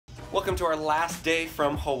Welcome to our last day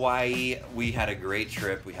from Hawaii. We had a great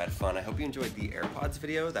trip, we had fun. I hope you enjoyed the AirPods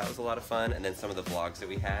video, that was a lot of fun, and then some of the vlogs that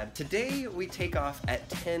we had. Today we take off at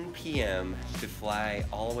 10 p.m. to fly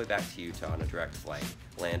all the way back to Utah on a direct flight.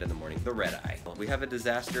 Land in the morning, the red eye. We have a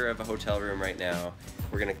disaster of a hotel room right now.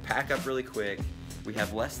 We're gonna pack up really quick. We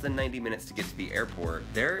have less than 90 minutes to get to the airport.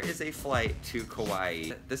 There is a flight to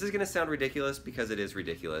Kauai. This is gonna sound ridiculous because it is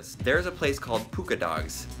ridiculous. There's a place called Puka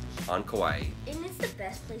Dogs on Kauai. And it's the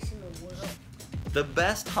best place in the world. The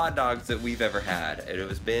best hot dogs that we've ever had. And it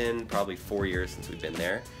has been probably 4 years since we've been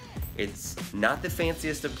there. It's not the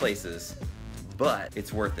fanciest of places, but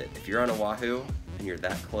it's worth it. If you're on Oahu and you're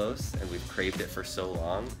that close and we've craved it for so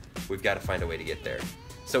long, we've got to find a way to get there.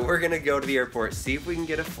 So we're gonna go to the airport, see if we can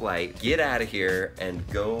get a flight, get out of here, and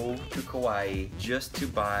go to Kauai just to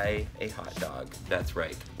buy a hot dog. That's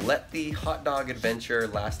right. Let the hot dog adventure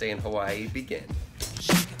last day in Hawaii begin.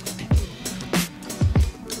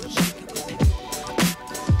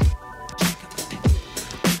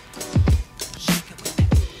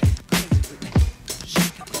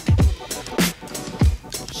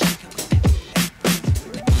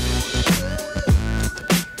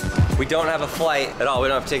 We don't have a flight at all, we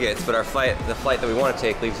don't have tickets, but the flight that we want to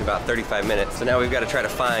take leaves about 35 minutes. So now we've got to try to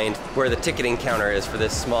find where the ticketing counter is for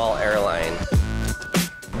this small airline.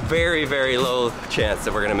 Very, very low chance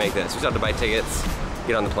that we're gonna make this. We still have to buy tickets,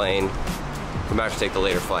 get on the plane. We might have to take the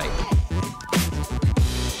later flight.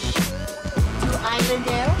 To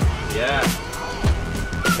Islandale? Yeah.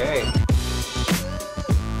 Okay.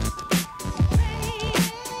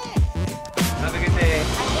 Have a good day.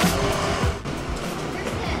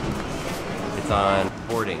 On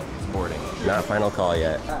boarding. It's boarding. Not final call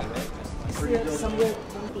yet. Is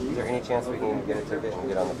there any chance we can get a ticket and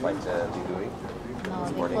get on the flight to Lihue? No,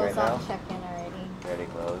 it's they boarding closed right off now? check-in already. Already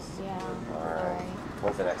closed? Yeah. Alright.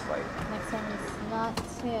 When's the next flight? Next one is not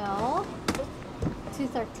till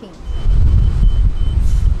 2:13.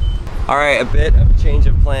 Alright, a bit of a change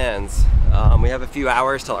of plans. We have a few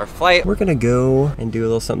hours till our flight. We're gonna go and do a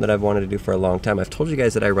little something that I've wanted to do for a long time. I've told you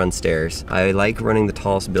guys that I run stairs. I like running the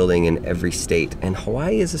tallest building in every state, and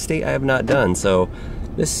Hawaii is a state I have not done, so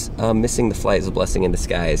this missing the flight is a blessing in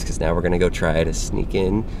disguise, because now we're gonna go try to sneak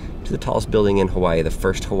in to the tallest building in Hawaii, the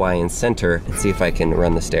first Hawaiian Center, and see if I can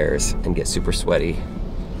run the stairs and get super sweaty,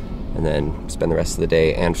 and then spend the rest of the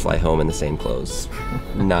day and fly home in the same clothes.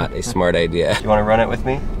 Not a smart idea. You wanna run it with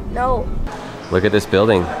me? No. Look at this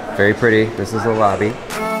building, very pretty. This is the lobby. We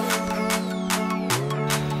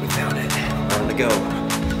found it, we're on the go.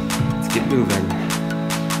 Let's get moving.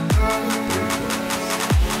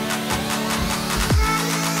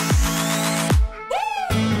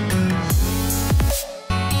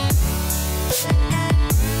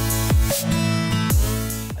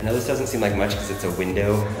 I know this doesn't seem like much because it's a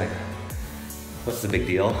window. Like, what's the big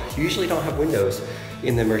deal? You usually don't have windows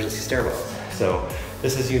in the emergency stairwells. So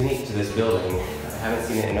this is unique to this building. I haven't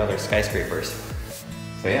seen it in other skyscrapers.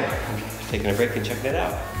 So yeah, I'm taking a break and checking it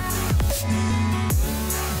out.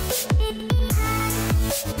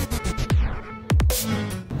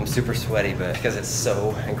 I'm super sweaty, but because it's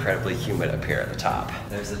so incredibly humid up here at the top.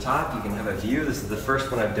 There's the top, you can have a view. This is the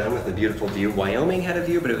first one I've done with a beautiful view. Wyoming had a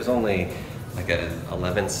view, but it was only like an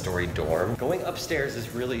 11-story dorm. Going upstairs is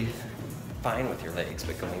really fine with your legs,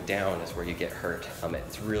 but going down is where you get hurt.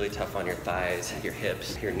 It's really tough on your thighs, your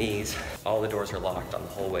hips, your knees. All the doors are locked on the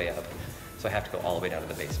whole way up, so I have to go all the way down to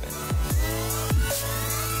the basement.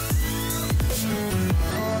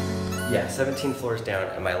 Yeah, 17 floors down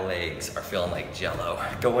and my legs are feeling like jello.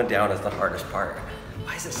 Going down is the hardest part.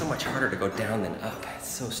 Why is it so much harder to go down than up? It's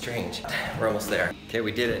so strange. We're almost there. Okay,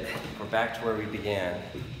 we did it. We're back to where we began.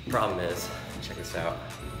 Problem is, check this out.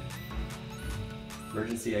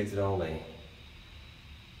 Emergency exit only.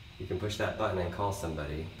 You can push that button and call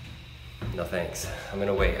somebody. No thanks, I'm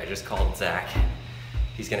gonna wait. I just called Zach.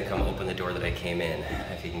 He's gonna come open the door that I came in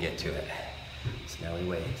if he can get to it. So now we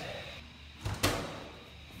wait.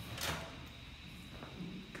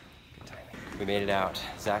 Good timing. We made it out.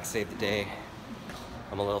 Zach saved the day.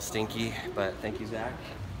 I'm a little stinky, but thank you, Zach.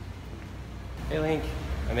 Hey Link,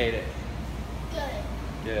 I made it. Good.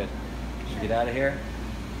 Good. Should we get out of here?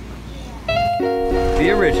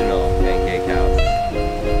 The original pancake house.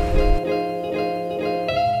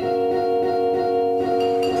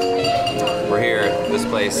 We're here. This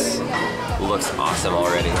place looks awesome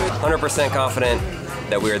already. 100% confident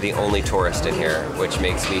that we are the only tourist in here, which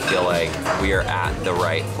makes me feel like we are at the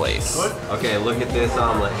right place. Okay, look at this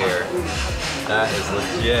omelet here. That is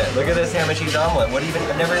legit. Look at this ham and cheese omelet.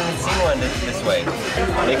 I've never even seen one this way.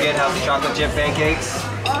 They could have chocolate chip pancakes.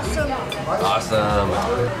 Awesome. Awesome.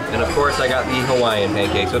 And of course I got the Hawaiian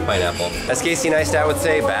pancakes with pineapple. As Casey Neistat would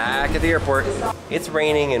say, back at the airport. It's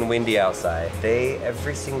raining and windy outside.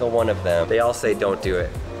 Every single one of them, they all say don't do it.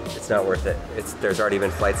 It's not worth it. There's already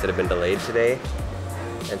been flights that have been delayed today.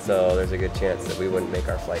 And so there's a good chance that we wouldn't make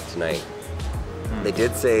our flight tonight. They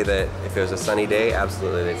did say that if it was a sunny day,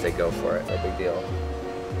 absolutely they'd say go for it, no big deal.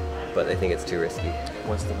 But they think it's too risky.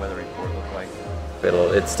 What's the weather report look like?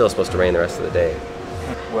 It's still supposed to rain the rest of the day.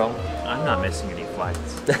 Well, I'm not missing any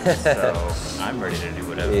flights, so I'm ready to do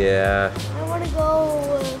whatever. Yeah. I want to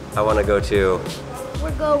go. I want to go too,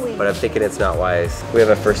 We're going. but I'm thinking it's not wise. We have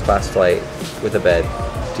a first class flight with a bed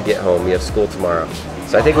to get home. We have school tomorrow.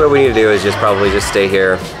 So I think what we need to do is probably just stay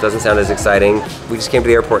here. Doesn't sound as exciting. We just came to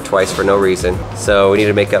the airport twice for no reason. So we need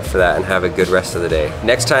to make up for that and have a good rest of the day.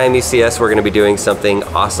 Next time you see us, we're gonna be doing something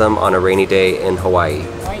awesome on a rainy day in Hawaii.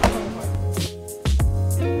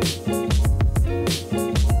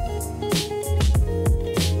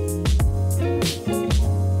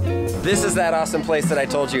 This is that awesome place that I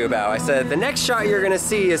told you about. I said, the next shot you're gonna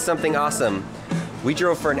see is something awesome. We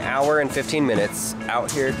drove for an hour and 15 minutes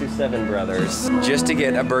out here to Seven Brothers just to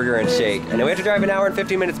get a burger and shake. And then we have to drive an hour and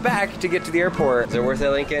 15 minutes back to get to the airport. Is it worth it,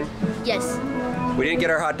 Lincoln? Yes. We didn't get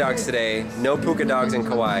our hot dogs today. No puka dogs in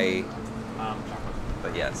Kauai.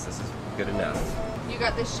 But yes, this is good enough. You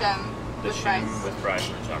got the shem with fries. With fries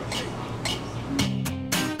and a chocolate shake.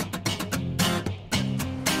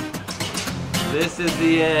 This is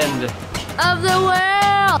the end Of the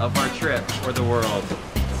world. of our trip for the world.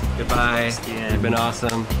 Goodbye. You've been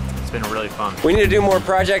awesome. It's been really fun. We need to do more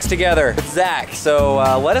projects together with Zach. So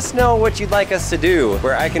let us know what you'd like us to do,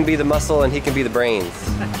 where I can be the muscle and he can be the brains.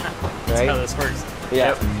 That's Right? how this works.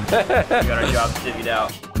 Yeah. Yep. We got our jobs divvied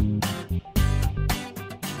out.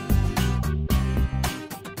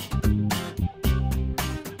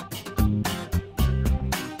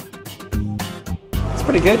 It's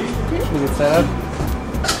pretty good. Pretty good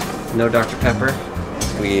setup. No Dr. Pepper.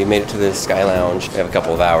 We made it to the Sky Lounge. We have a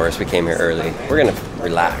couple of hours. We came here early. We're gonna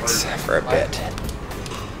relax for a bit.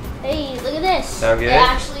 Hey, look at this. Sound good? It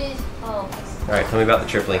actually. Oh. All right, tell me about the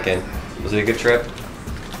trip, Lincoln. Was it a good trip?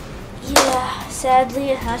 Yeah. Sadly,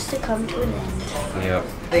 it has to come to an end. Yep.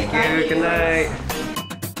 Thank you. Good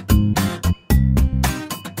night.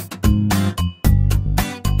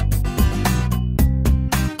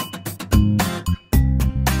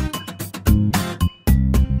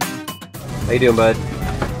 How you doing, bud?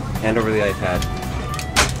 Hand over the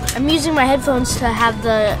iPad. I'm using my headphones to have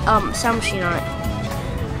the sound machine on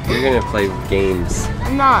it. You're gonna play games.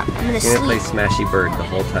 I'm not. I'm gonna You're gonna play sleep. Smashy Bird the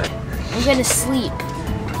whole time. I'm gonna sleep.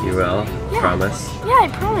 You will? Yeah. Promise? Yeah, I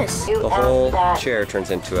promise. The whole chair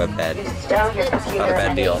turns into a bed. Not a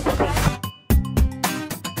bad deal.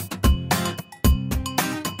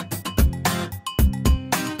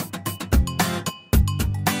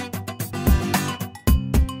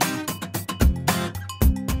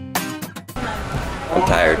 I'm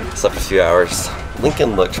tired. Slept a few hours.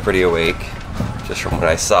 Lincoln looked pretty awake, just from what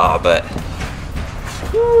I saw, but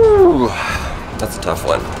whew, that's a tough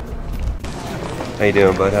one. How you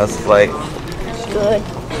doing, bud? How's the flight? Good.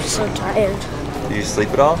 I'm so tired. Did you sleep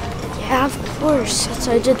at all? Yeah, of course. Since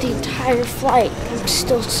I did the entire flight, I'm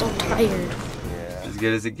still so tired. Yeah. As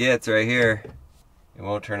good as it gets right here. It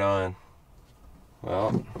won't turn on.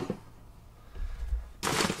 Well,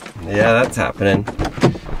 yeah, that's happening.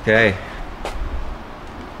 Okay.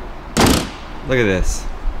 Look at this.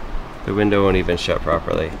 The window won't even shut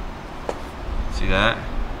properly. See that?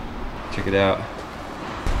 Check it out.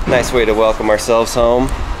 Nice way to welcome ourselves home.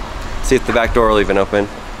 See if the back door will even open.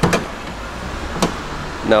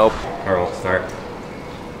 Nope. Car won't start.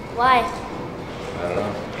 Why? I don't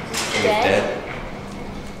know. It's Dead? dead.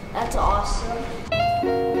 That's awesome.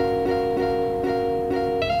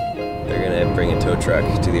 They're gonna bring a tow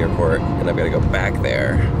truck to the airport, and I've got to go back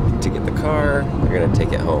there to get the car. They're gonna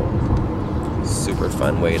take it home. Super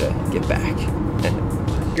fun way to get back.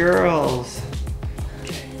 Girls.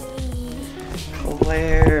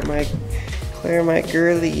 Claire, my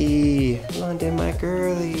girly. London, my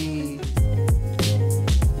girly.